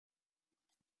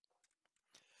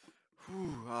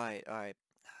Alright, alright.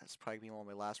 This probably be one of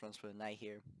my last runs for the night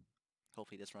here.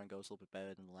 Hopefully this run goes a little bit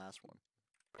better than the last one.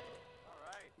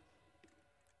 Alright.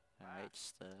 Alright,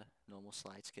 just a normal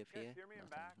slide skip here.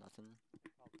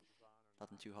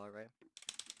 Nothing too hard, right?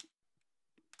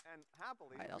 And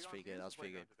happily, alright, that was pretty good, that was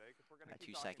pretty good. Alright,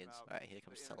 2 seconds. Alright, here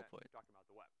comes the teleport.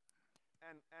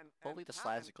 Hopefully the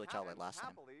slides will glitch out like last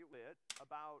time.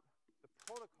 About the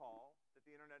protocol that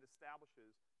the internet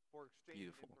establishes for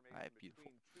exchanging information alright,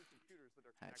 beautiful. between two computers that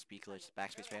are Alright, speed glitch,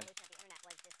 backspace spam.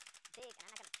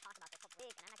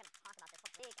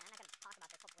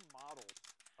 Models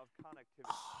of connectivity.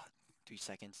 3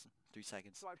 seconds. 3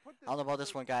 seconds. So I don't know about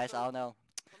this one, guys. I don't know.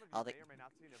 Some of you may or may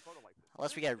not seen a photo like this.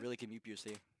 Unless we get a really good mute boost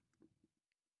here.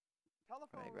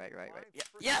 Telephone Right.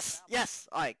 Yeah. Yes!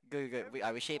 Alright, good.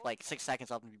 We shaped like 6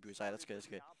 seconds off the mute boost. Alright, that's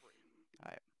good.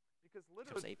 Alright. Because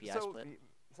literally, API split.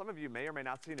 some of you may or may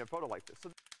not seen a photo like this. So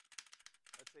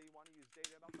let's say you want to use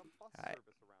data about the bus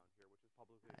service around here, which is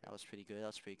publicly available. That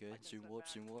was pretty good. Zoom warp.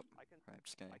 Alright, I'm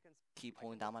just gonna keep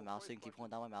holding down my mouse and keep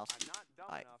holding down my mouse.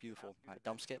 Alright, beautiful. Alright,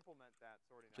 dump skip.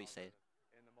 Please say it.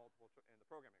 In the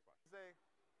programming question.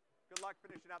 Good luck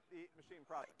finishing up the machine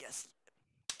process. Yes!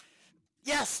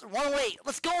 Yes! One away!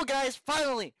 Let's go, guys!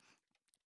 Finally!